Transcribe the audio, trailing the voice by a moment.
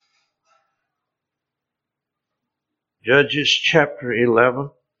Judges chapter 11.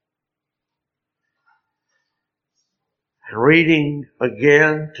 And reading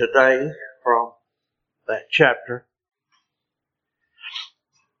again today from that chapter.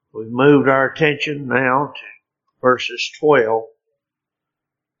 We've moved our attention now to verses 12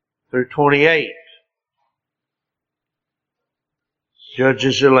 through 28.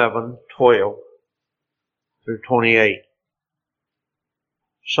 Judges 11, 12 through 28.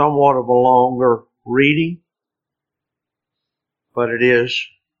 Somewhat of a longer reading, but it is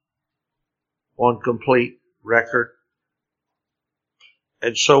one complete record.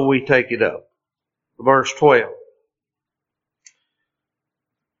 And so we take it up. Verse 12.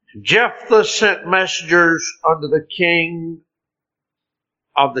 Jephthah sent messengers unto the king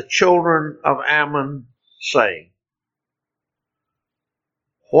of the children of Ammon, saying,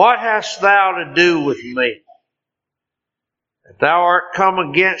 What hast thou to do with me, that thou art come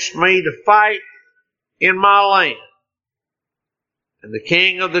against me to fight in my land? And the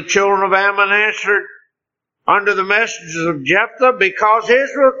king of the children of Ammon answered unto the messengers of Jephthah, Because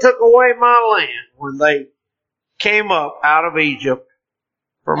Israel took away my land when they came up out of Egypt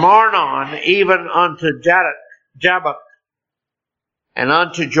from Arnon even unto Jabbok and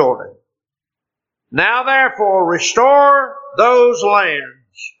unto Jordan. Now therefore restore those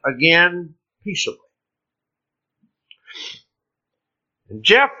lands again peaceably. And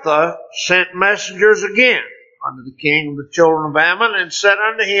Jephthah sent messengers again unto the king of the children of Ammon, and said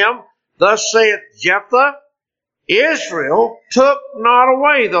unto him, Thus saith Jephthah, Israel took not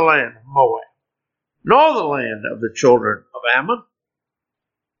away the land of Moab, nor the land of the children of Ammon.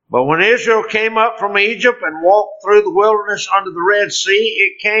 But when Israel came up from Egypt and walked through the wilderness unto the Red Sea,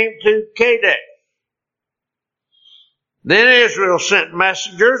 it came to Kadesh. Then Israel sent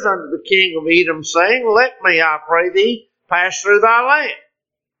messengers unto the king of Edom, saying, Let me, I pray thee, pass through thy land.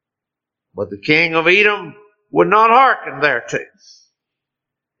 But the king of Edom would not hearken thereto.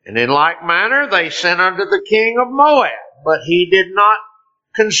 And in like manner they sent unto the king of Moab, but he did not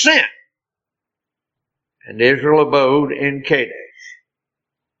consent. And Israel abode in Kadesh.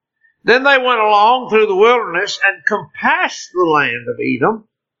 Then they went along through the wilderness and compassed the land of Edom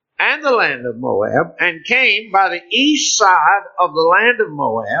and the land of Moab, and came by the east side of the land of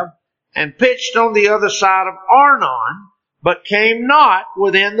Moab, and pitched on the other side of Arnon, but came not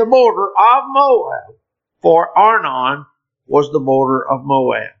within the border of Moab, for Arnon was the border of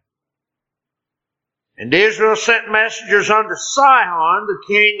Moab. And Israel sent messengers unto Sihon, the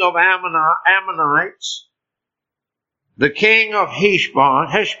king of Ammonites, the king of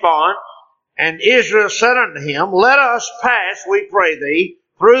Heshbon, and Israel said unto him, Let us pass, we pray thee,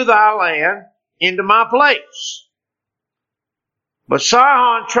 through thy land into my place. But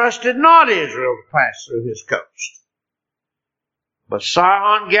Sihon trusted not Israel to pass through his coast. But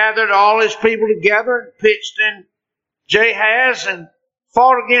Sihon gathered all his people together and pitched in Jahaz and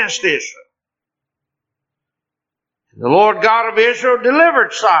fought against Israel. And the Lord God of Israel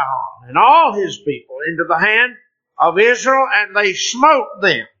delivered Sihon and all his people into the hand of Israel, and they smote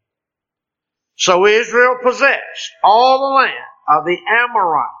them. So Israel possessed all the land of the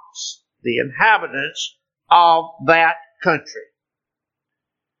Amorites, the inhabitants of that country.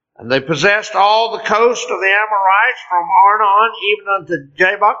 And they possessed all the coast of the Amorites from Arnon even unto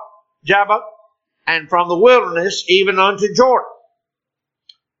Jabbok, and from the wilderness even unto Jordan.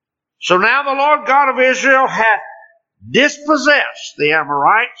 So now the Lord God of Israel hath dispossessed the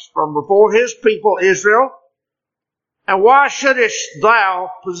Amorites from before his people Israel. And why shouldest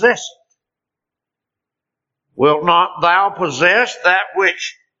thou possess it? Wilt not thou possess that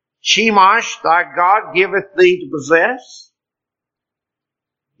which Chemosh thy God giveth thee to possess?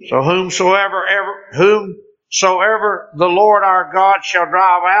 So whomsoever the Lord our God shall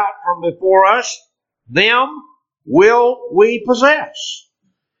drive out from before us, them will we possess.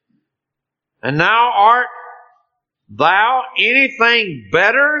 And now art thou anything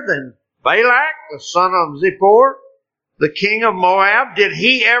better than Balak, the son of Zippor, the king of Moab? Did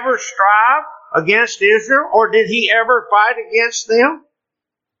he ever strive against Israel, or did he ever fight against them?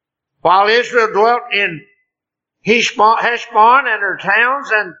 While Israel dwelt in Heshbon and her towns,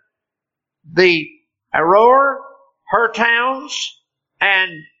 and the Aroer, her towns,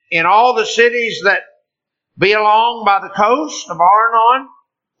 and in all the cities that be along by the coast of Arnon,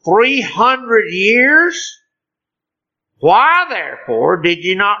 300 years. Why therefore did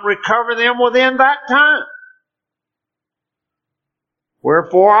ye not recover them within that time?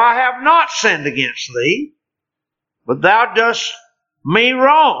 Wherefore I have not sinned against thee, but thou doest me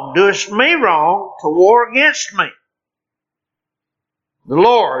wrong to war against me. The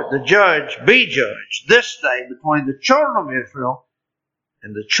Lord, the judge, be judge this day between the children of Israel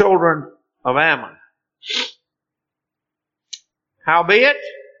and the children of Ammon. Howbeit,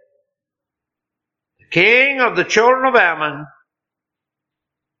 the king of the children of Ammon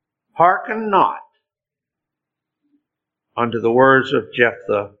hearkened not unto the words of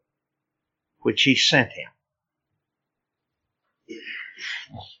Jephthah, which he sent him.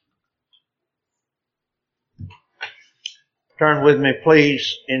 Turn with me,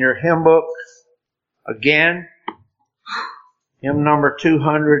 please, in your hymn book again. Hymn number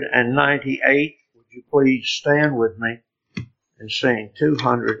 298. Would you please stand with me and sing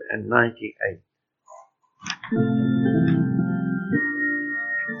 298.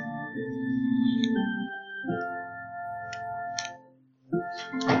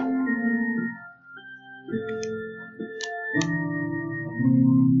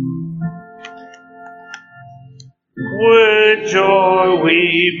 With joy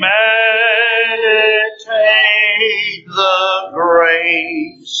we meditate the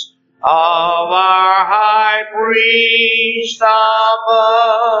grace of our high priest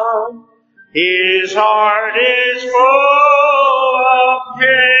above. His heart is full of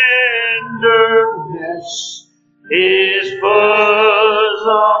tenderness, his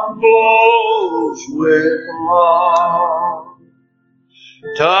bosom glows with love.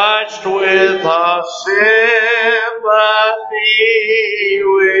 Touched with a sympathy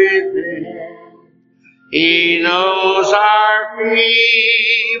within, he knows our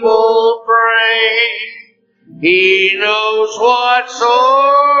feeble frame. He knows what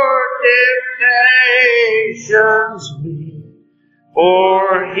sore temptations mean,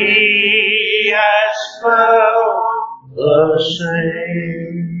 for he has felt the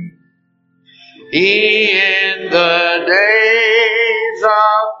same. He in the days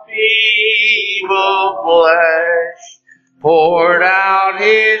of feeble flesh poured out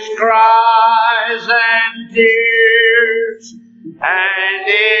his cries and tears, and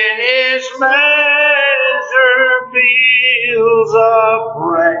in his measure feels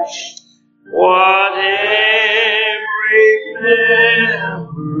afresh what every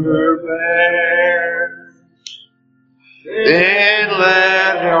member bears. Then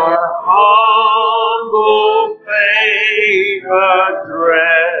let your humble faith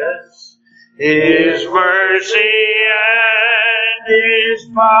address his mercy and his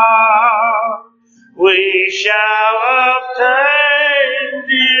power. We shall obtain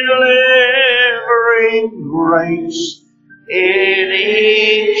delivering grace in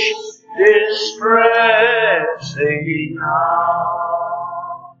each distressing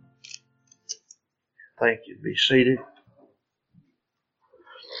hour. Thank you. Be seated.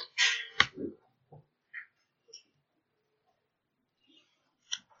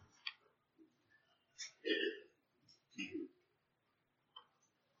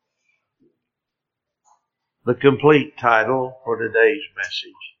 The complete title for today's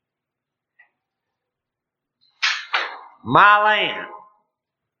message: My land,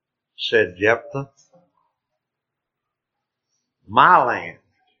 said Jephthah. My land,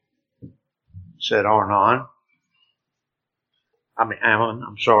 said Ammon.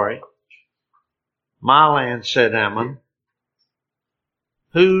 I'm sorry. My land, said Ammon.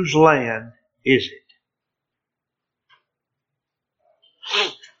 Whose land is it?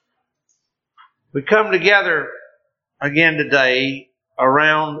 We come together again today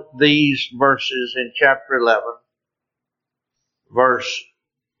around these verses in chapter 11, verse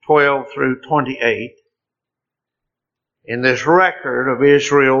 12 through 28, in this record of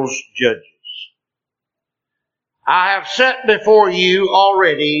Israel's judges. I have set before you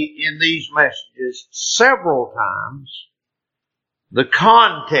already in these messages several times the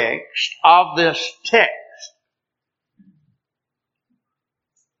context of this text.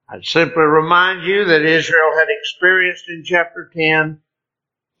 I'd simply remind you that Israel had experienced in chapter 10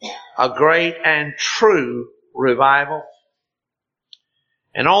 a great and true revival.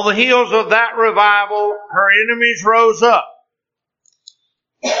 And on the heels of that revival, her enemies rose up,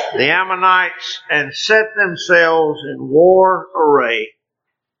 the Ammonites, and set themselves in war array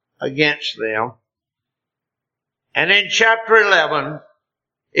against them. And in chapter 11,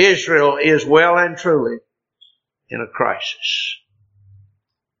 Israel is well and truly in a crisis.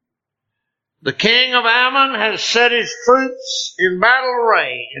 The king of Ammon has set his troops in battle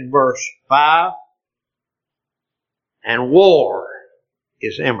array in verse 5, and war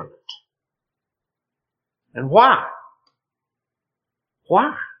is imminent. And why?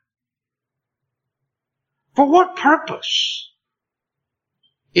 Why? For what purpose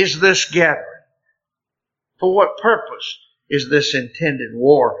is this gathering? For what purpose is this intended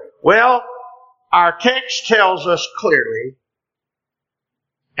war? Well, our text tells us clearly,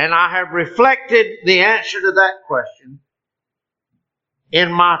 and I have reflected the answer to that question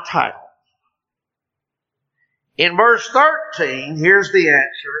in my title. In verse 13, here's the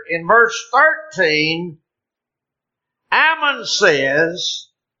answer. In verse 13, Ammon says,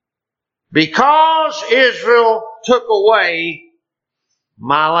 because Israel took away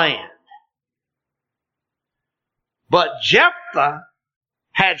my land. But Jephthah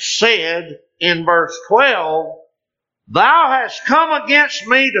had said in verse 12, thou hast come against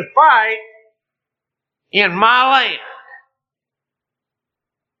me to fight in my land.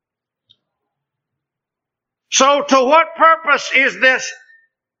 So to what purpose is this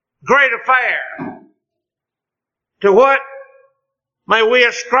great affair? To what may we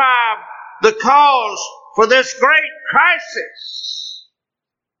ascribe the cause for this great crisis?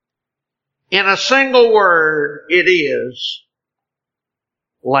 In a single word, it is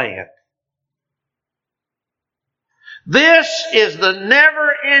land. This is the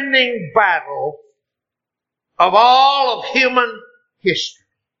never-ending battle of all of human history.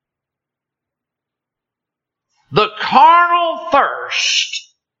 The carnal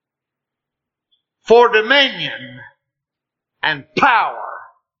thirst for dominion and power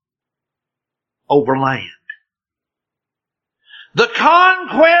over land. The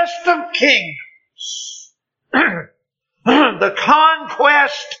conquest of kingdoms. The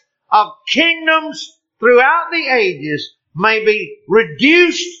conquest of kingdoms throughout the ages may be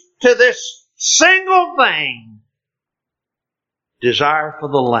reduced to this single thing: desire for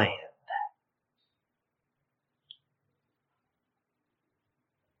the land.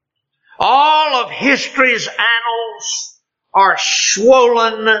 All of history's annals are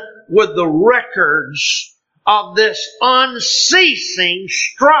swollen with the records of this unceasing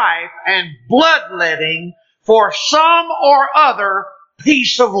strife and bloodletting for some or other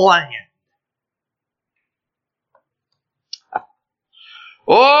piece of land.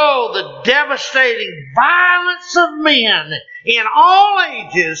 Oh, the devastating violence of men in all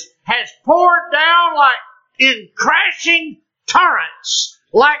ages has poured down like in crashing torrents,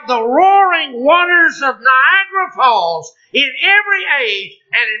 like the roaring waters of Niagara Falls, in every age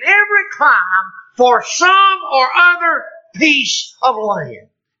and in every clime for some or other piece of land.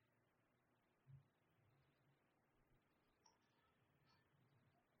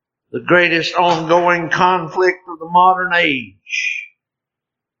 The greatest ongoing conflict of the modern age,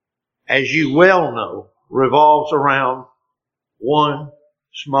 as you well know, revolves around one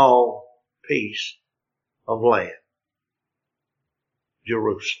small piece of land: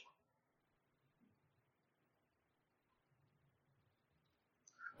 Jerusalem.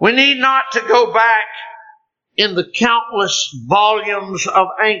 We need not to go back in the countless volumes of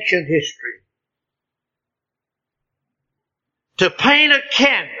ancient history to paint a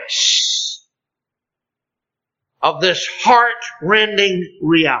canvas of this heart-rending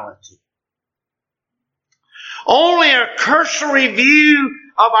reality. Only a cursory view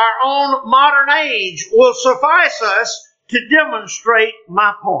of our own modern age will suffice us to demonstrate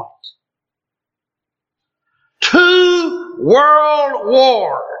my point. 2 world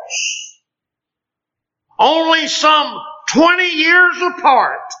wars, only some 20 years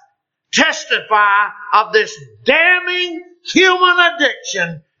apart, testify of this damning human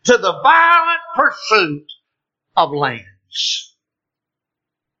addiction to the violent pursuit of lands.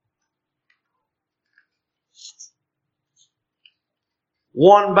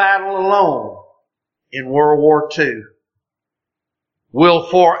 One battle alone in World War II will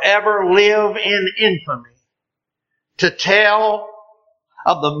forever live in infamy to tell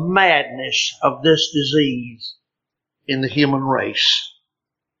of the madness of this disease in the human race.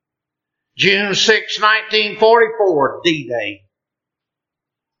 June 6, 1944, D-Day.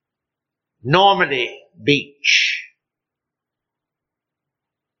 Normandy Beach.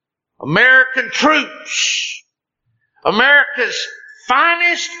 American troops, America's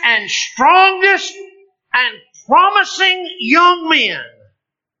finest and strongest and promising young men,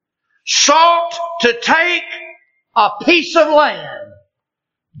 sought to take a piece of land.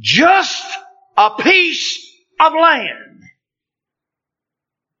 Just a piece of land.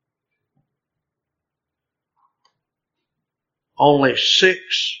 Only 6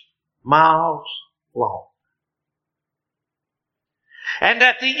 miles long. And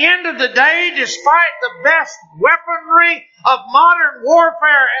at the end of the day, despite the best weaponry of modern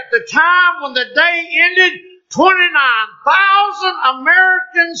warfare at the time when the day ended, 29,000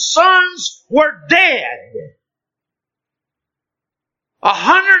 American sons were dead.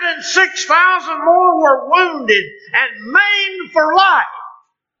 106,000 more were wounded and maimed for life.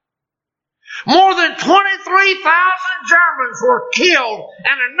 More than 23,000 Germans were killed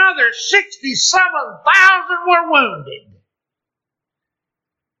and another 67,000 were wounded.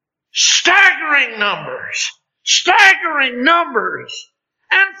 Staggering numbers. Staggering numbers.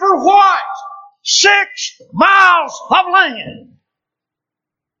 And for what? 6 miles of land.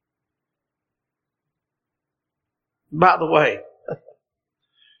 By the way,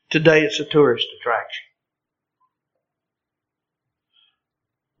 today it's a tourist attraction.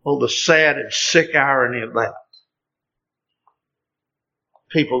 Oh, the sad and sick irony of that.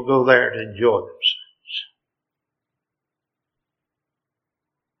 People go there to enjoy themselves.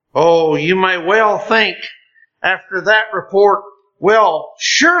 Oh, you may well think after that report, well,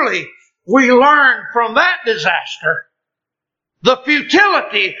 surely we learned from that disaster the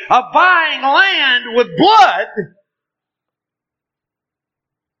futility of buying land with blood.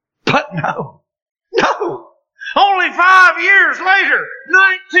 But no. Only 5 years later,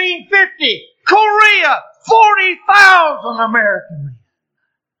 1950, Korea, 40,000 American men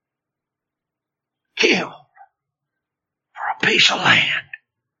killed for a piece of land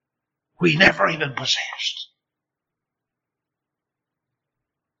we never even possessed.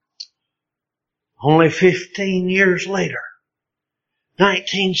 Only 15 years later,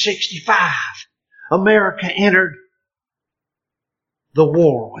 1965, America entered the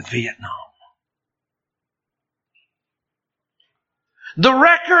war with Vietnam. The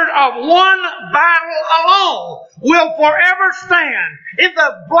record of one battle alone will forever stand in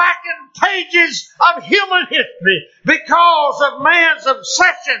the blackened pages of human history because of man's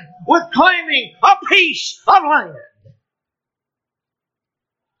obsession with claiming a piece of land.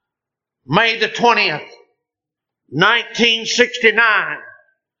 May the 20th, 1969,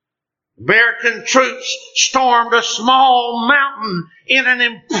 American troops stormed a small mountain in an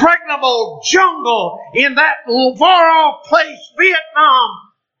impregnable jungle in that far-off place, Vietnam.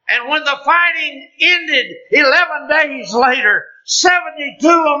 And when the fighting ended 11 days later, 72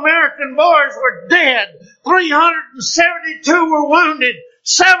 American boys were dead, 372 were wounded,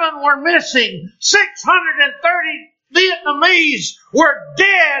 7 were missing, 630 Vietnamese were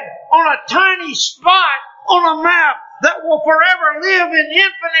dead on a tiny spot on a map that will forever live in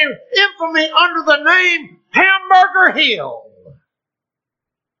infamy under the name Hamburger Hill.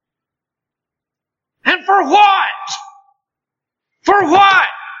 And for what? For what?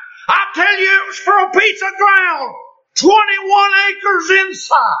 I tell you, it was for a piece of ground, 21 acres in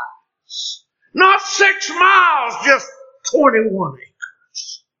size. Not 6 miles, just 21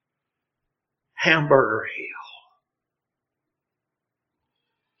 acres. Hamburger Hill.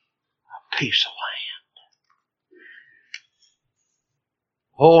 A piece of land.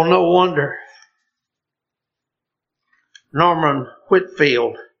 Oh, no wonder Norman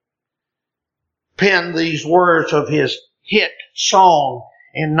Whitfield penned these words of his hit song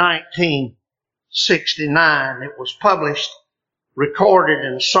in 1969. It was published, recorded,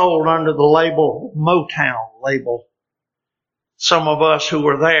 and sold under the label Motown label. Some of us who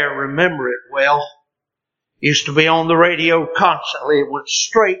were there remember it well. Used to be on the radio constantly. It went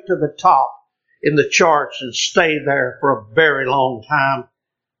straight to the top in the charts and stayed there for a very long time.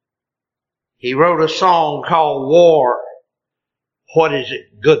 He wrote a song called War, What Is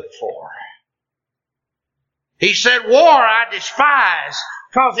It Good For? He said, war I despise,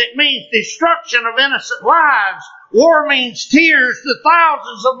 because it means destruction of innocent lives. War means tears to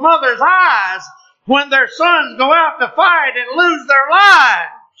thousands of mothers' eyes when their sons go out to fight and lose their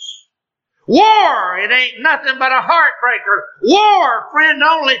lives. War, it ain't nothing but a heartbreaker. War, friend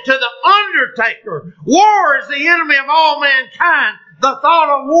only to the undertaker. War is the enemy of all mankind. The thought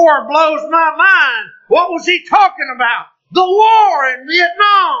of war blows my mind. What was he talking about? The war in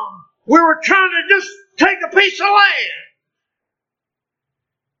Vietnam. We were trying to just take a piece of land.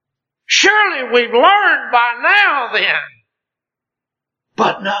 Surely we've learned by now then.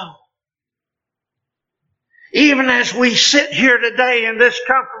 But no. Even as we sit here today in this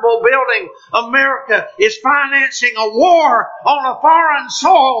comfortable building, America is financing a war on a foreign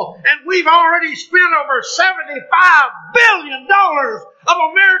soil, and we've already spent over $75 billion of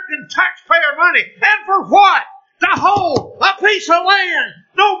American taxpayer money. And for what? To hold a piece of land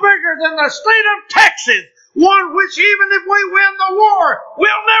no bigger than the state of Texas, one which even if we win the war,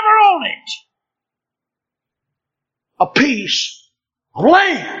 we'll never own it. A piece of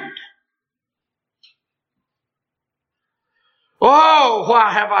land. Oh,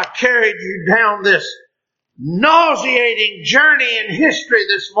 why have I carried you down this nauseating journey in history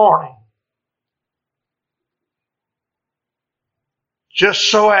this morning? Just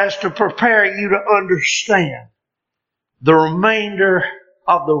so as to prepare you to understand the remainder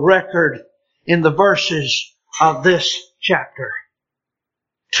of the record in the verses of this chapter.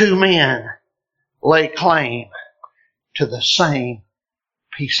 2 men lay claim to the same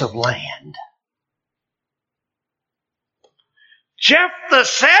piece of land. Jephthah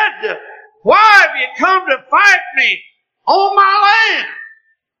said, "Why have you come to fight me on my land?"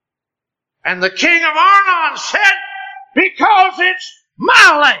 And the king of Ammon said, because it's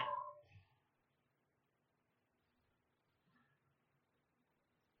my land.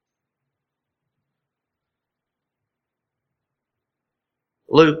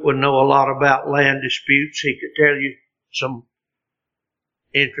 Luke would know a lot about land disputes. He could tell you some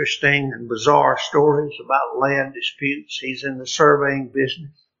interesting and bizarre stories about land disputes. He's in the surveying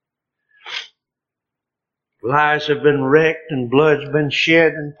business. Lives have been wrecked and blood's been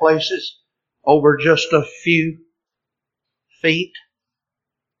shed in places over just a few feet,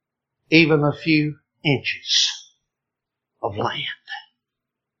 even a few inches of land.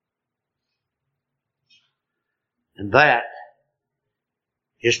 And that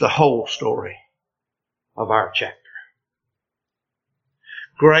is the whole story of our chapter.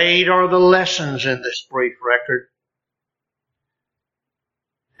 Great are the lessons in this brief record.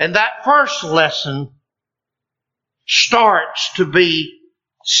 And that first lesson starts to be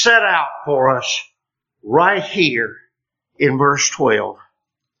set out for us right here in verse 12.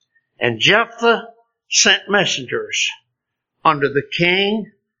 And Jephthah sent messengers unto the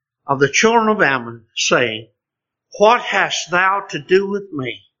king of the children of Ammon, saying, what hast thou to do with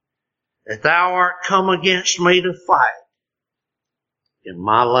me, that thou art come against me to fight in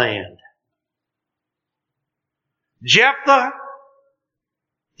my land? Jephthah,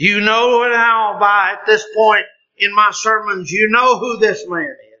 you know now by at this point in my sermons, you know who this man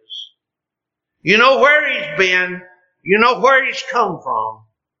is. You know where he's been. You know where he's come from.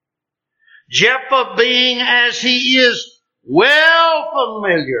 Jephthah being as he is well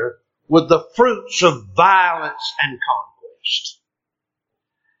familiar with the fruits of violence and conquest.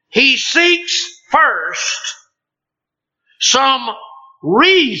 He seeks first some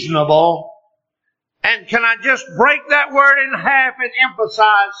reasonable, and can I just break that word in half and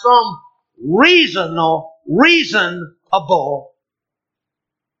emphasize some reasonable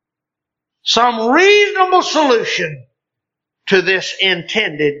solution to this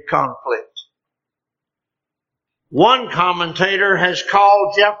intended conflict. One commentator has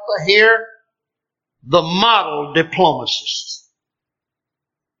called Jephthah here the model diplomatist.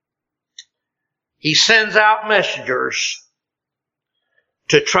 He sends out messengers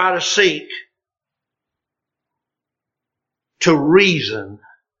to try to seek to reason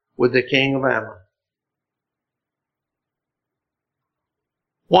with the king of Ammon.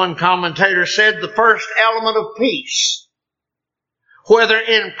 One commentator said the first element of peace, whether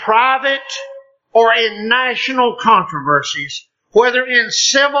in private or in national controversies, whether in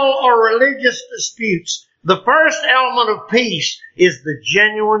civil or religious disputes, the first element of peace is the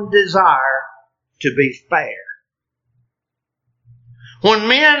genuine desire to be fair. When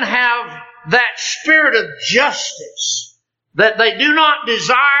men have that spirit of justice, that they do not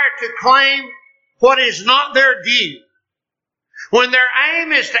desire to claim what is not their due, when their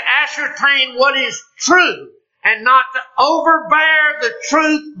aim is to ascertain what is true and not to overbear the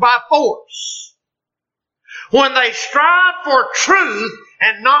truth by force, when they strive for truth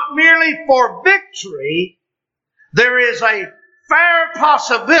and not merely for victory, there is a fair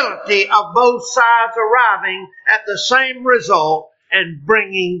possibility of both sides arriving at the same result and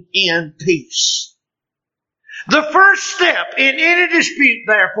bringing in peace. The first step in any dispute,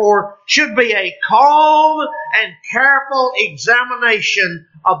 therefore, should be a calm and careful examination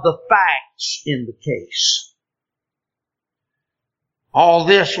of the facts in the case. All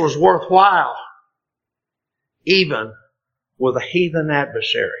this was worthwhile, even with a heathen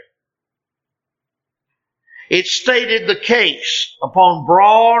adversary. It stated the case upon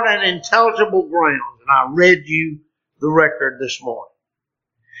broad and intelligible grounds, and I read you the record this morning.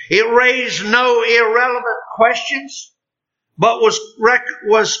 It raised no irrelevant questions, but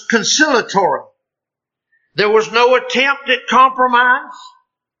was conciliatory. There was no attempt at compromise.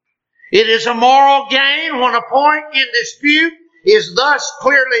 It is a moral gain when a point in dispute is thus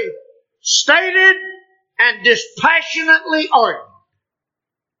clearly stated and dispassionately argued.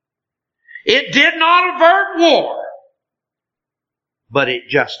 It did not avert war, but it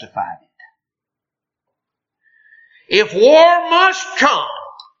justified it. If war must come,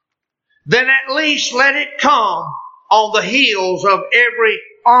 then at least let it come on the heels of every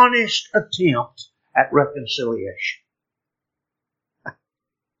honest attempt at reconciliation.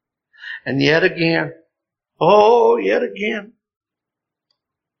 And yet again,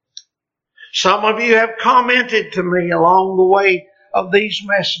 some of you have commented to me along the way of these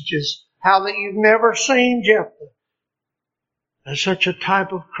messages how that you've never seen Jephthah as such a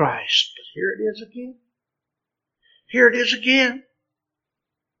type of Christ. But here it is again. Here it is again.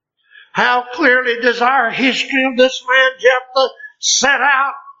 How clearly does our history of this man Jephthah set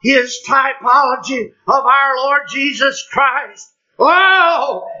out his typology of our Lord Jesus Christ.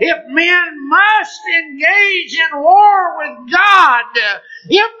 Oh, if men must engage in war with God,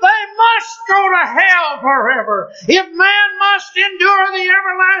 if they must go to hell forever, if man must endure the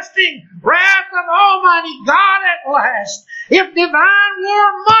everlasting wrath of Almighty God at last, if divine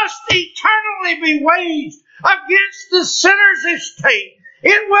war must eternally be waged against the sinner's estate,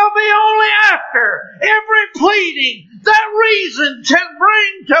 it will be only after every pleading that reason can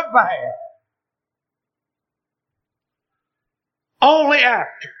bring to bear. Only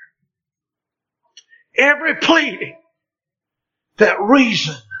after every pleading that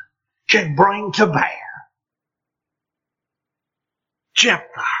reason can bring to bear.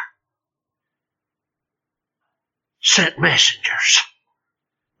 Jephthah sent messengers,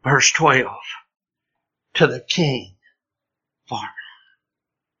 verse 12, to the king for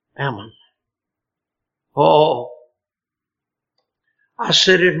Ammon. Oh, I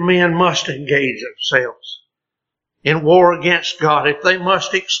said if men must engage themselves in war against God, if they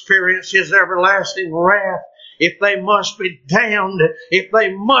must experience His everlasting wrath, if they must be damned, if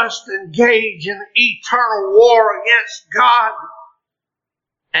they must engage in eternal war against God,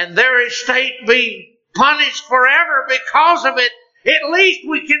 and their estate be punished forever because of it, at least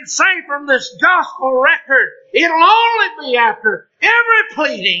we can say from this gospel record, it'll only be after every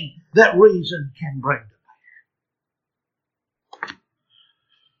pleading that reason can bring to bear.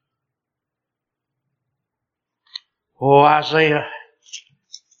 Oh, Isaiah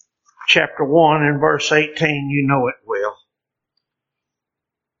chapter 1 and verse 18, you know it well.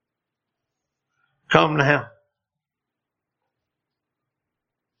 Come now.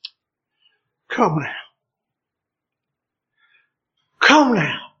 Come now. Come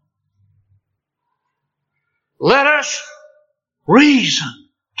now. Let us reason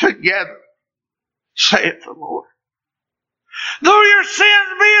together, saith the Lord. Though your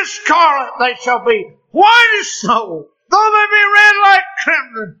sins be as scarlet, they shall be white as snow. Though they be red like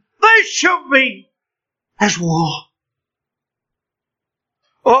crimson, they shall be as wool.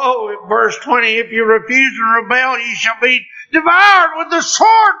 Oh, verse 20, if you refuse and rebel, ye shall be devoured with the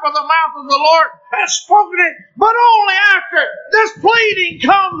sword, for the mouth of the Lord has spoken it. But only after this pleading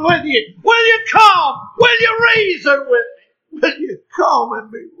comes with you. Will you come? Will you reason with me? Will you come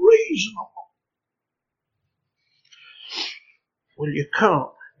and be reasonable? Will you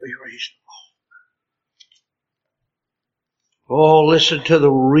come and be reasonable? Oh, listen to the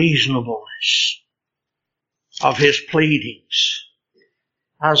reasonableness of His pleadings.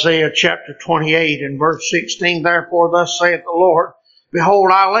 Isaiah chapter 28 and verse 16, therefore thus saith the Lord, behold,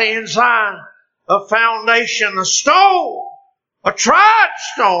 I lay in Zion a foundation, a stone, a tried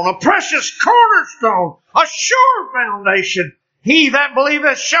stone, a precious cornerstone, a sure foundation. He that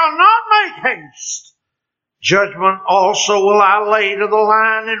believeth shall not make haste. Judgment also will I lay to the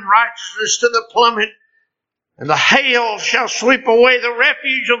line, and righteousness to the plummet. And the hail shall sweep away the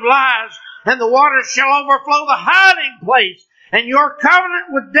refuge of lies, and the waters shall overflow the hiding place. And your covenant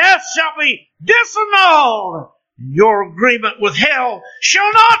with death shall be disannulled. Your agreement with hell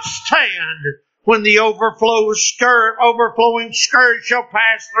shall not stand. When the overflowing scourge shall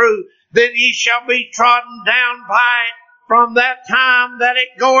pass through, then ye shall be trodden down by it. From that time that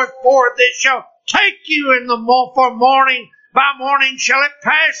it goeth forth, it shall take you for morning. By morning shall it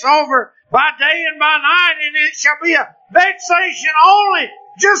pass over, by day and by night, and it shall be a vexation only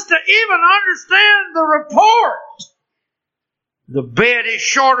just to even understand the report. The bed is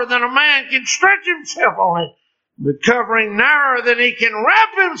shorter than a man can stretch himself on it, the covering narrower than he can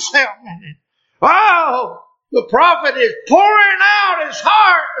wrap himself in it. Oh, the prophet is pouring out his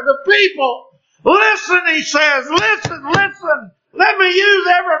heart to the people. Listen, he says, listen. Let me use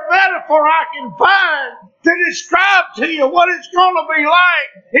every metaphor I can find to describe to you what it's going to be like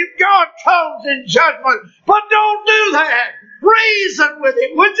if God comes in judgment. But don't do that. Reason with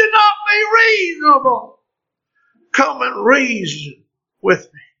Him. Would you not be reasonable? Come and reason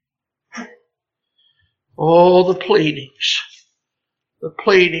with me. Oh, the pleadings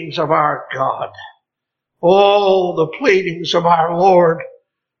of our God. Oh, the pleadings of our Lord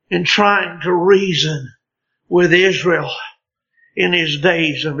in trying to reason with Israel in His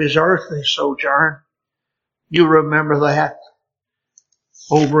days of His earthly sojourn. You remember that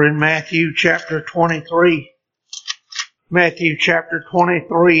over in Matthew chapter 23. Matthew chapter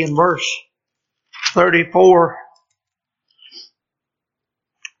 23 and verse 34.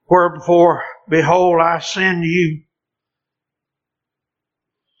 Wherefore, behold, I send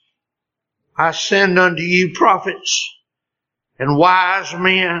unto you prophets and wise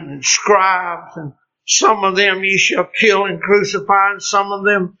men and scribes, and some of them ye shall kill and crucify, and some of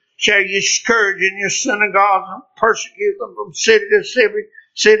them shall ye scourge in your synagogues and persecute them from city to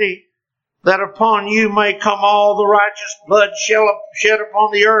city, that upon you may come all the righteous blood shed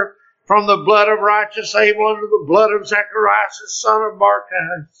upon the earth, from the blood of righteous Abel unto the blood of Zacharias, the son of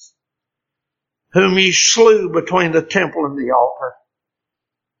Barchias, whom ye slew between the temple and the altar.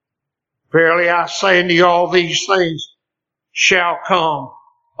 Verily I say unto you, all these things shall come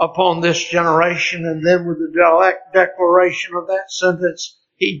upon this generation. And then with the declaration of that sentence,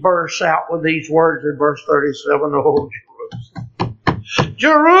 he bursts out with these words in verse 37, O Jerusalem,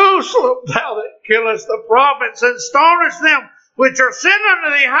 Jerusalem, thou that killest the prophets and stonest them which are sent unto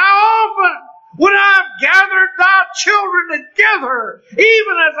thee, how often would I have gathered thy children together,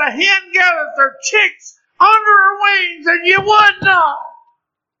 even as a hen gathers her chicks under her wings, and you would not.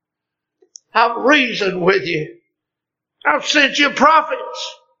 I've reasoned with you. I've sent you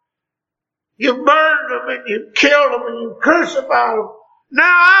prophets. You've burned them and you've killed them and you've crucified them. Now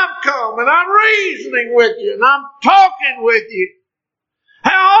I've come and I'm reasoning with you and I'm talking with you.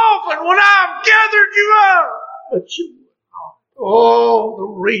 How often would I have gathered you up? But you would not. Oh, the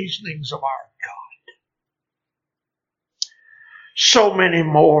reasonings of our God. So many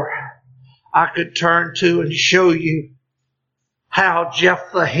more I could turn to and show you how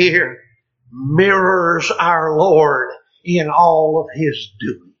Jephthah here mirrors our Lord in all of His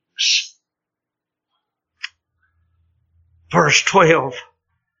doings. Verse 12,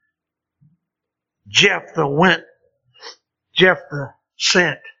 Jephthah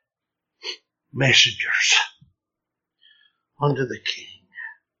sent messengers unto the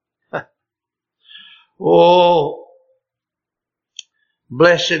king. Oh,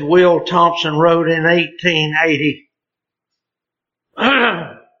 blessed Will Thompson wrote in 1880,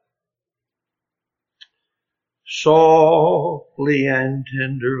 softly and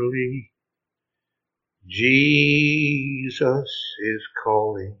tenderly, Jesus is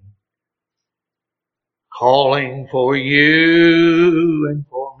calling for you and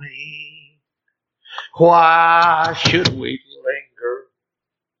for me. Why should we linger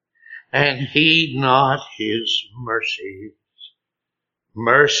and heed not His mercies?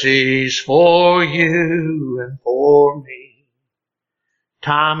 Mercies for you and for me.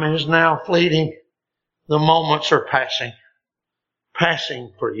 Time is now fleeting. The moments are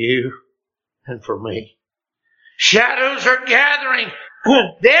passing for you and for me. Shadows are gathering.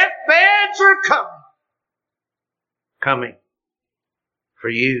 Deathbeds are coming for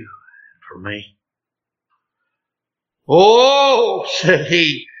you and for me. Oh, said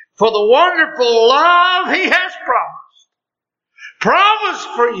he, for the wonderful love He has promised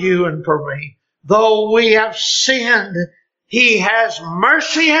for you and for me. Though we have sinned, He has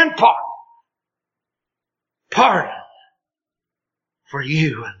mercy and pardon for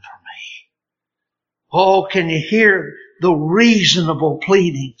you and for me. Oh, can you hear the reasonable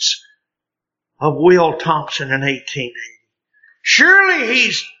pleadings of Will Thompson in 1880? Surely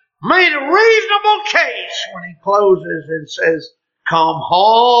he's made a reasonable case when he closes and says, come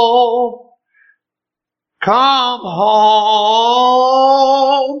home,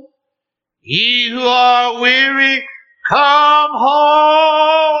 ye who are weary, come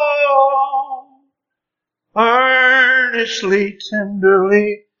home, earnestly,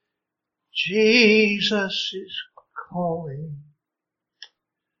 tenderly, Jesus is calling,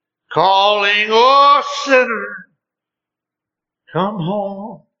 oh sinner, come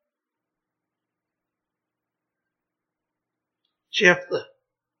home. Jephthah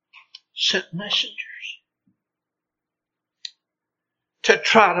sent messengers to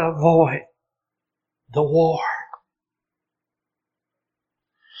try to avoid the war.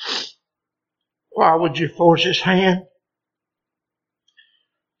 Why would you force His hand?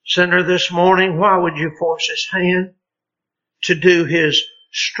 Sinner, this morning, why would you force His hand to do His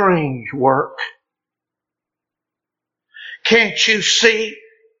strange work? Can't you see?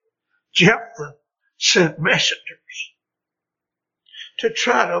 Jephthah sent messengers to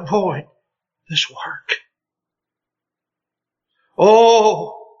try to avoid this work.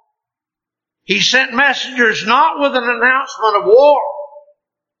 Oh, he sent messengers not with an announcement of war,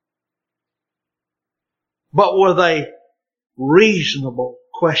 but with a reasonable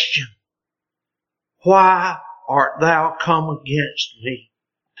question. Why art thou come against me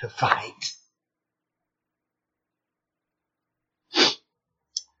to fight?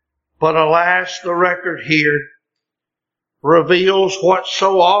 But alas, the record here reveals what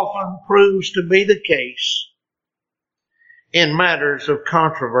so often proves to be the case in matters of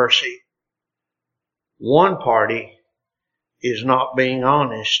controversy. One party is not being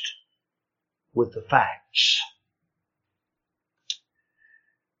honest with the facts,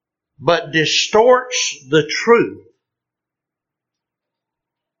 but distorts the truth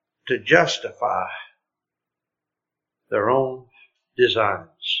to justify their own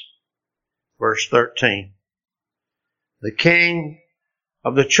designs. Verse 13. The king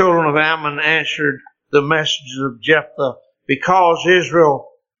of the children of Ammon answered the messages of Jephthah, because Israel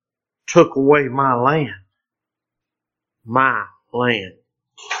took away my land. My land.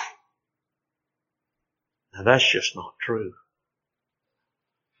 Now that's just not true.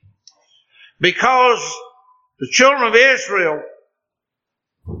 Because the children of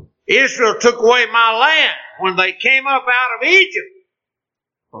Israel took away my land when they came up out of Egypt,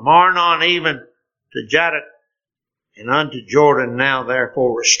 from Arnon even to Jaddok and unto Jordan. Now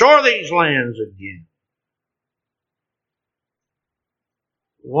therefore restore these lands again.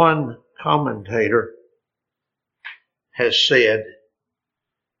 One commentator has said,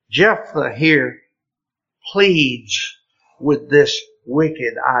 Jephthah here pleads with this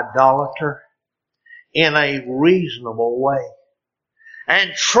wicked idolater in a reasonable way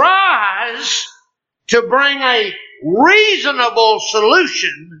and tries to bring a reasonable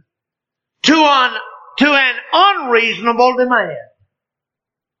solution to an unreasonable demand.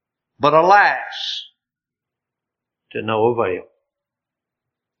 But alas, to no avail.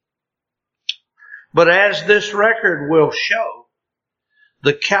 But as this record will show,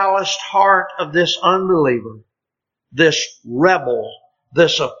 the calloused heart of this unbeliever, this rebel,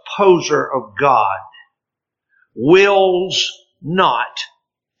 this opposer of God, wills not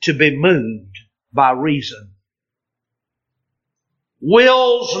to be moved by reason.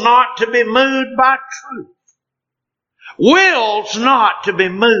 Wills not to be moved by truth. Wills not to be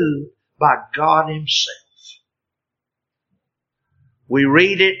moved by God Himself. We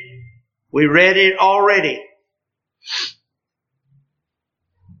read it already.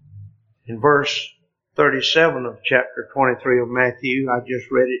 In verse 37 of chapter 23 of Matthew, I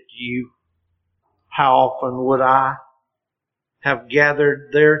just read it to you. How often would I have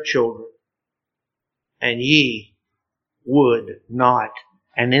gathered their children, and ye would not?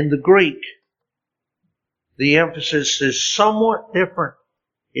 And in the Greek, the emphasis is somewhat different.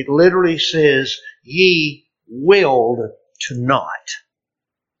 It literally says, ye willed to not.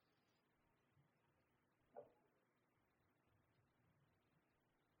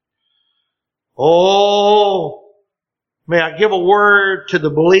 Oh, may I give a word to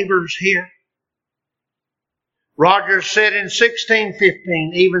the believers here? Rogers said in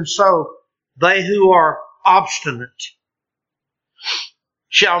 16:15, even so, they who are obstinate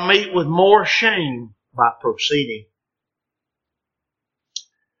shall meet with more shame by proceeding.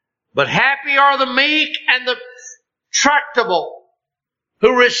 But happy are the meek and the tractable,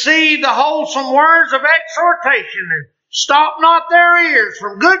 who receive the wholesome words of exhortation and stop not their ears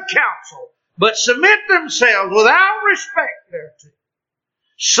from good counsel, but submit themselves without respect thereto.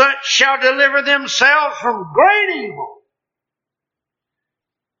 Such shall deliver themselves from great evil.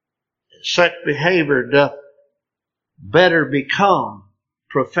 Such behavior doth better become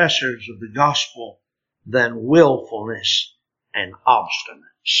professors of the gospel than willfulness and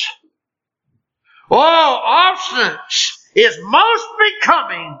obstinance. Oh, obstinance is most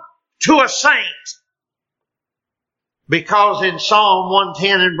becoming to a saint. Because in Psalm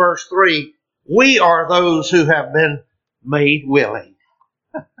 110 and verse 3, we are those who have been made willing.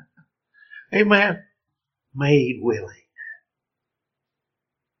 Amen. Made willing.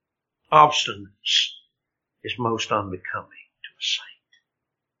 Obstinance is most unbecoming to a saint.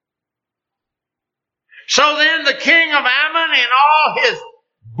 So then the king of Ammon in all his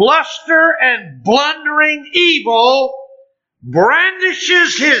bluster and blundering evil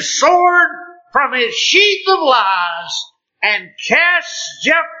brandishes his sword from his sheath of lies and casts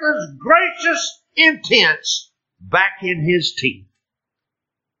Jephthah's gracious intents back in his teeth.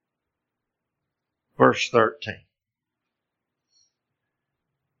 Verse 13.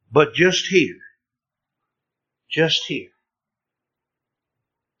 But just here,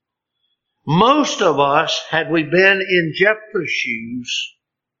 most of us, had we been in Jephthah's shoes,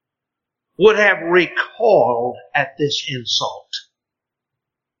 would have recoiled at this insult.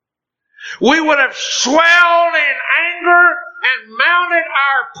 We would have swelled in anger and mounted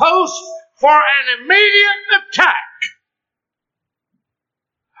our post for an immediate attack.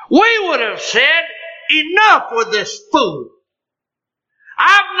 We would have said, enough with this fool.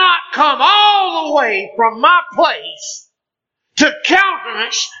 I've not come all the way from my place to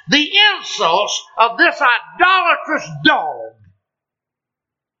countenance the insults of this idolatrous dog.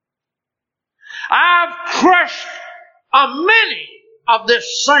 I've crushed a many of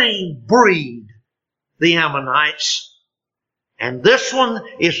this same breed, the Ammonites, and this one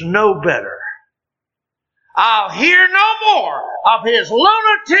is no better. I'll hear no more of his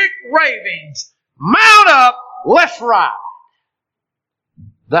lunatic ravings. Mount up, let's ride.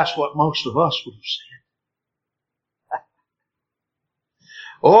 That's what most of us would have said.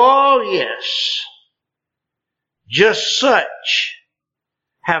 Oh yes, just such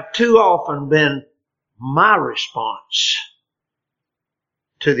have too often been my response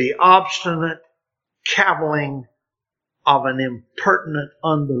to the obstinate cavilling of an impertinent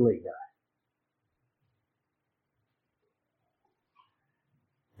unbeliever.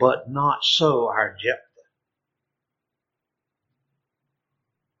 But not so our Jephthah.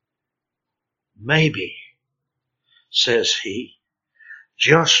 Maybe, says he,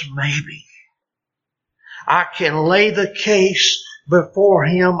 just maybe, I can lay the case before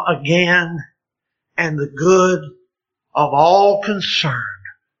him again, and the good of all concerned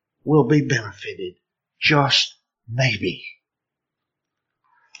will be benefited. Just maybe.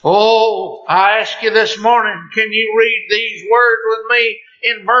 Oh, I ask you this morning, can you read these words with me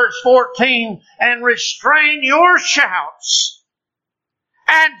in verse 14? And restrain your shouts.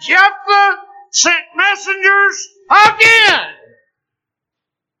 And Jephthah sent messengers again.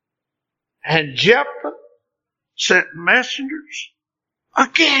 And Jephthah sent messengers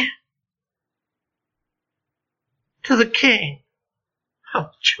again to the king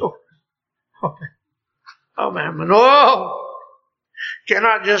of children of Ammon. Oh, can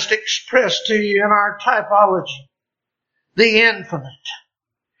I just express to you in our typology the infinite,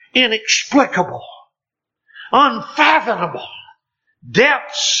 inexplicable, unfathomable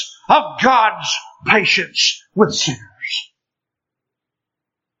depths of God's patience with sinners.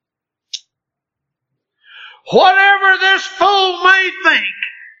 Whatever this fool may think,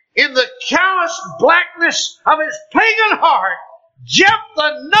 in the callous blackness of his pagan heart,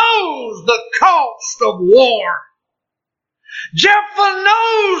 Jephthah knows the cost of war. Jephthah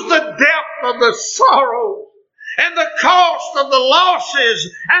knows the depth of the sorrow and the cost of the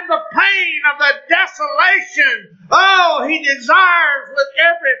losses and the pain of the desolation. Oh, he desires with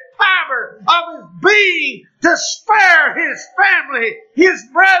every fiber of his being to spare his family, his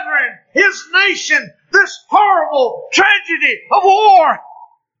brethren, his nation, this horrible tragedy of war.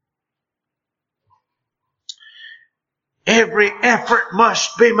 Every effort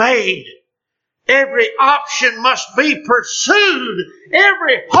must be made. Every option must be pursued.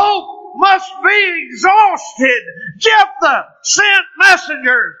 Every hope must be exhausted. Jephthah sent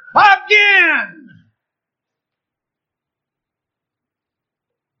messengers again.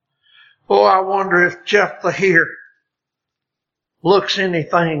 Oh, I wonder if Jephthah here looks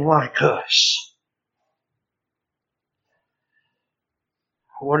anything like us.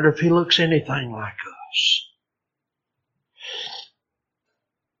 I wonder if he looks anything like us.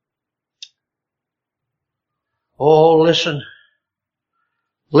 Oh, listen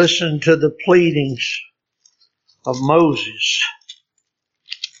to the pleadings of Moses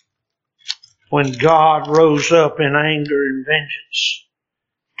when God rose up in anger and vengeance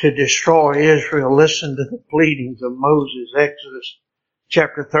to destroy Israel. Listen to the pleadings of Moses, Exodus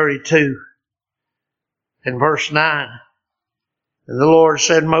chapter 32 and verse 9. And the Lord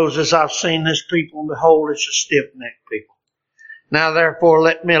said, Moses, I've seen this people, and behold, it's a stiff-necked people. Now therefore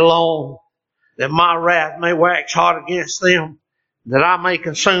let me alone, that my wrath may wax hot against them, that I may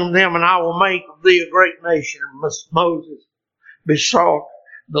consume them, and I will make of thee a great nation. And Moses besought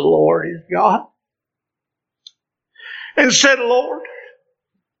the Lord his God, and said, Lord,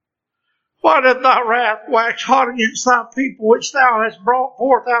 why doth thy wrath wax hot against thy people, which thou hast brought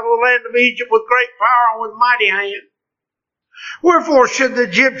forth out of the land of Egypt with great power and with mighty hand? Wherefore should the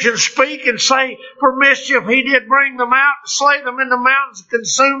Egyptians speak and say, for mischief he did bring them out, to slay them in the mountains, and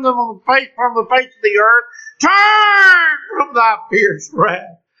consume them from the face of the earth? Turn from thy fierce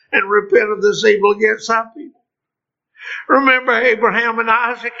wrath, and repent of this evil against thy people. Remember Abraham and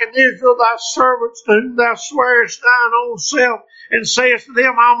Isaac and Israel, thy servants, to whom thou swearest thine own self, and sayest to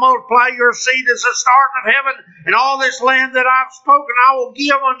them, I'll multiply your seed as the stars of heaven, and all this land that I've spoken I will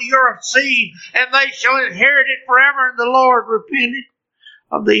give unto your seed, and they shall inherit it forever. And the Lord repented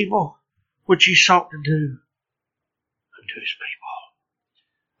of the evil which he sought to do unto his people.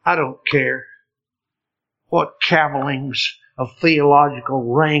 I don't care what cavillings of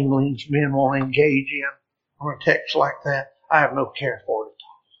theological wranglings men will engage in on a text like that. I have no care for it at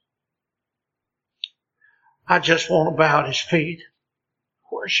all. I just want to bow at his feet,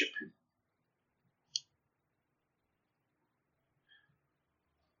 worship him.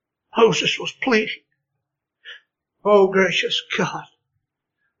 Moses was pleading, oh gracious God,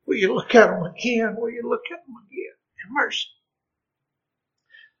 will you look at him again? Will you look at him again in mercy?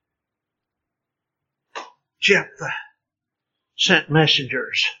 Jephthah sent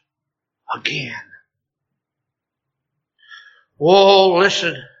messengers again. Whoa,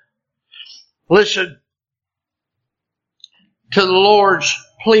 listen to the Lord's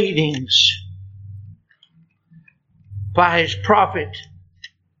pleadings by his prophet,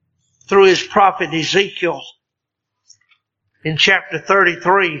 through his prophet Ezekiel In chapter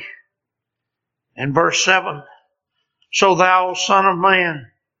 33 and verse 7, so thou, son of man,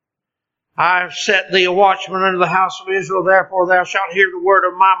 I have set thee a watchman unto the house of Israel, therefore thou shalt hear the word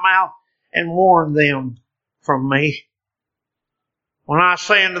of my mouth and warn them from me. When I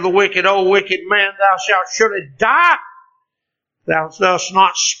say unto the wicked, O wicked man, thou shalt surely die, thou dost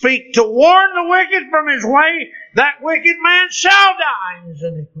not speak to warn the wicked from his way, that wicked man shall die in his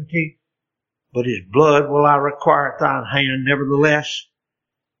iniquity. But his blood will I require at thine hand. Nevertheless,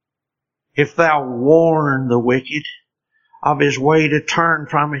 if thou warn the wicked of his way to turn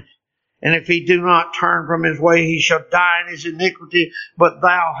from it, and if he do not turn from his way, he shall die in his iniquity, but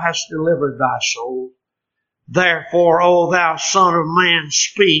thou hast delivered thy soul. Therefore, O thou son of man,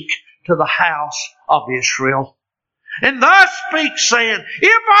 speak to the house of Israel. And thus speak, saying,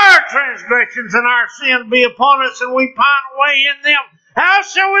 if our transgressions and our sin be upon us, and we pine away in them, how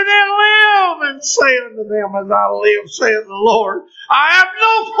shall we then live? And say unto them, as I live, saith the Lord, I have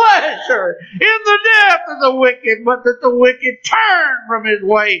no pleasure in the death of the wicked, but that the wicked turn from his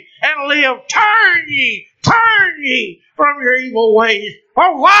way and live. Turn ye from your evil ways.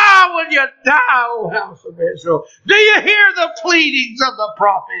 For why would you die, O house of Israel? Do you hear the pleadings of the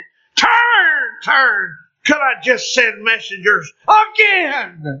prophet? Turn. Could I just send messengers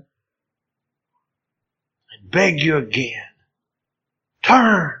again and beg you again?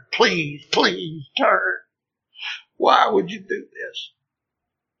 Turn, please, turn. Why would you do this?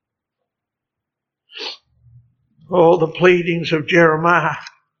 Oh, the pleadings of Jeremiah.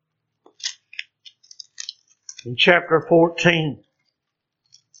 In chapter 14,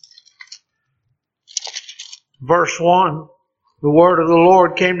 verse 1, the word of the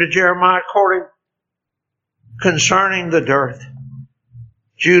Lord came to Jeremiah concerning the dearth.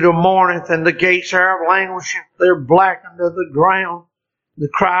 Judah mourneth, and the gates thereof languisheth. They're blackened to the ground. The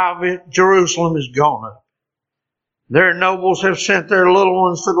cry of it, Jerusalem is gone up. Their nobles have sent their little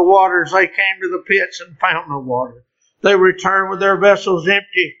ones to the waters. They came to the pits and found no water. They returned with their vessels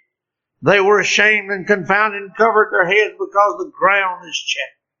empty. They were ashamed and confounded and covered their heads because the ground is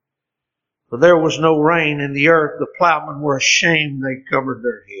chapped. For there was no rain in the earth. The plowmen were ashamed. They covered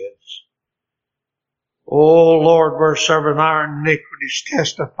their heads. O Lord, verse 7, our iniquities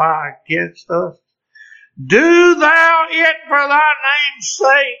testify against us. Do thou it for thy name's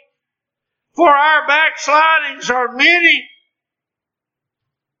sake, for our backslidings are many.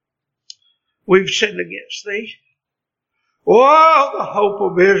 We've sinned against thee. Oh, the hope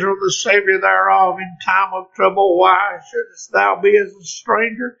of Israel, the Savior thereof in time of trouble. Why shouldest thou be as a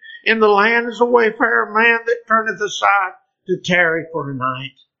stranger in the land, as a wayfarer, man that turneth aside to tarry for a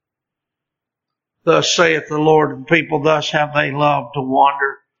night? Thus saith the Lord, and people thus have they loved to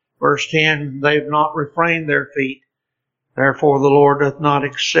wander. Verse 10, they have not refrained their feet. Therefore the Lord doth not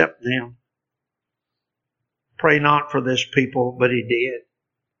accept them. Pray not for this people, but he did.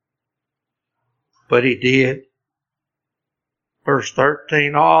 But he did. Verse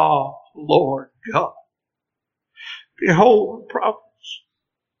 13, oh, Lord God, behold the prophets.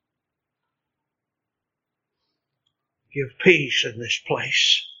 Give peace in this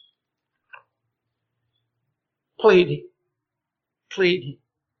place. Pleading.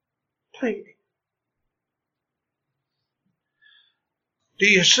 Do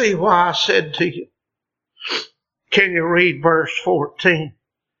you see why I said to you, can you read verse 14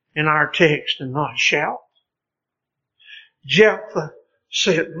 in our text and not shout? Jephthah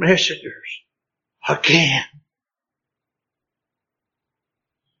sent messengers again.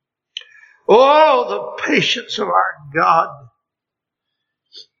 Oh, the patience of our God.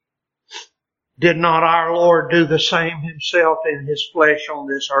 Did not our Lord do the same himself in his flesh on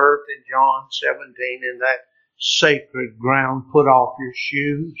this earth in John 17 in that sacred ground? Put off your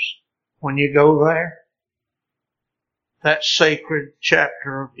shoes when you go there. That sacred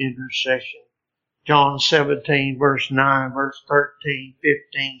chapter of intercession. John 17, verse 9, verse 13,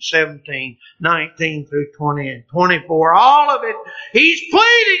 15, 17, 19 through 20 and 24. All of it, he's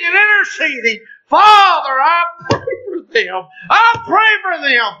pleading and interceding. Father, I pray for them. I pray for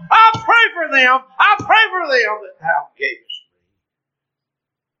them. I pray for them. I pray for them that thou gavest me.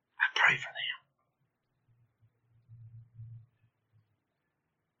 I pray for them.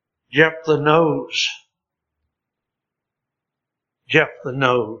 Jephthah knows. Jephthah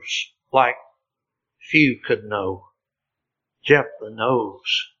knows like few could know. Jephthah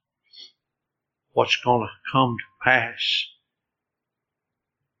knows what's going to come to pass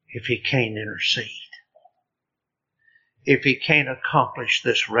if he can't intercede. If he can't accomplish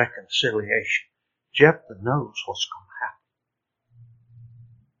this reconciliation. Jephthah knows what's going to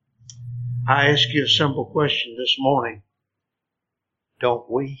happen. I ask you a simple question this morning. Don't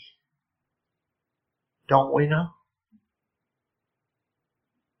we? Don't we know?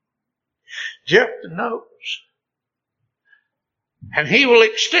 Jephthah knows. And he will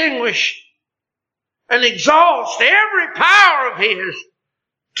extinguish and exhaust every power of his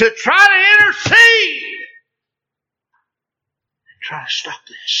to try to intercede and try to stop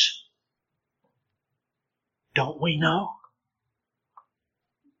this. Don't we know?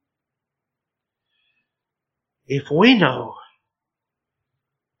 If we know,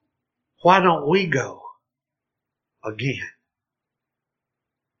 why don't we go again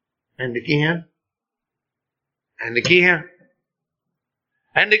and again and again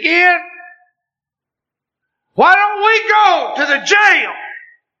and again? Why don't we go to the jail?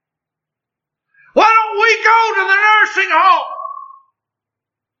 Why don't we go to the nursing home?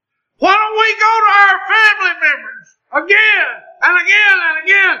 Why don't we go to our family members again and again and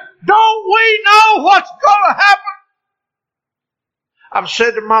again? Don't we know what's going to happen? I've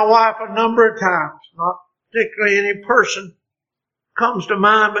said to my wife a number of times, not particularly any person comes to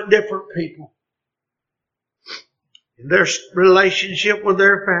mind, but different people. In their relationship with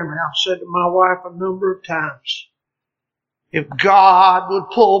their family, I've said to my wife a number of times, if God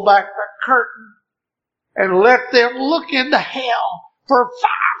would pull back the curtain and let them look into hell for 5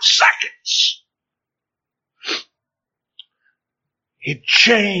 seconds, it'd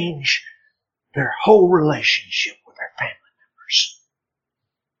change their whole relationship with their family members.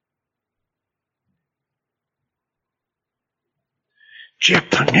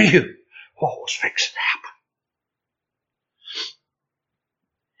 Jephthah knew what was fixing to happen.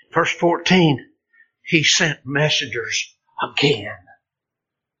 In verse 14, he sent messengers again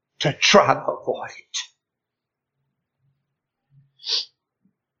to try to avoid it.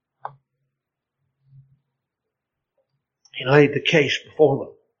 He laid the case before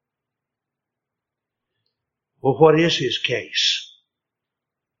them. Well, what is his case?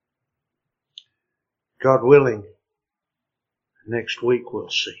 God willing, next week we'll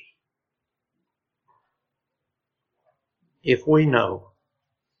see. If we know,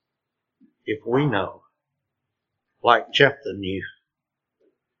 like Jephthah knew,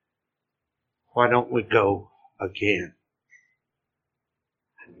 why don't we go again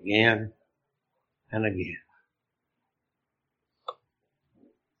and again and again?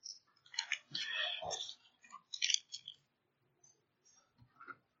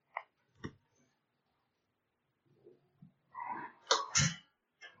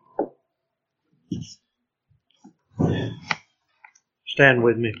 Stand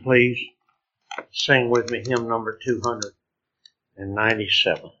with me, please. Sing with me hymn number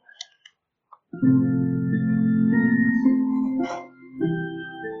 297.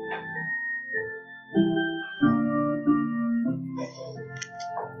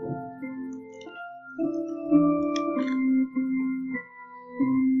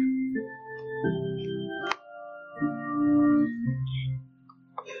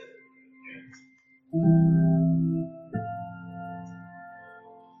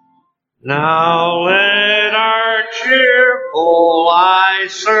 Now let our cheerful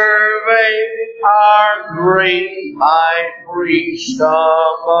eyes survey our great high priest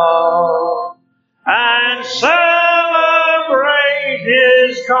above, and celebrate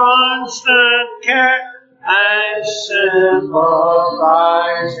his constant care and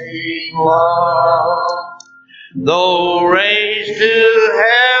sympathizing love. Though raised to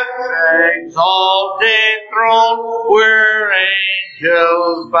heaven's exalted throne, where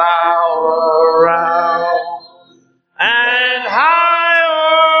angels bow around, and high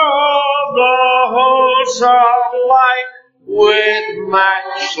o'er the hosts of light with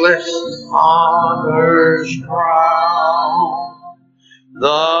matchless honors crown.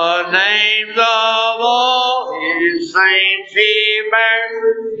 The names of all his saints he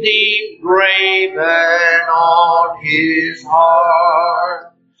bears, deep graven on his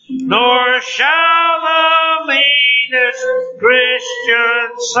heart. Nor shall the meanest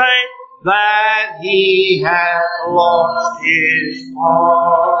Christian say that he hath lost his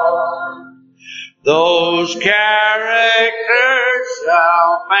part. Those characters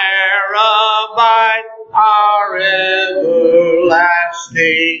shall fair abide our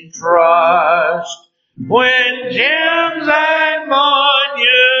everlasting trust, when gems and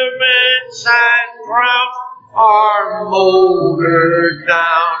monuments and crowns are mouldered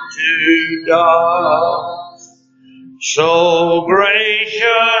down to dust. So,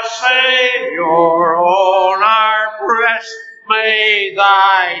 gracious Savior, on our breast may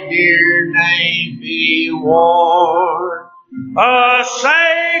thy dear name be worn, a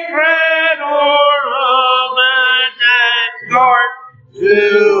sacred ornament and guard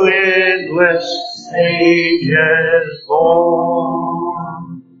to endless ages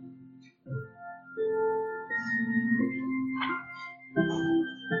born.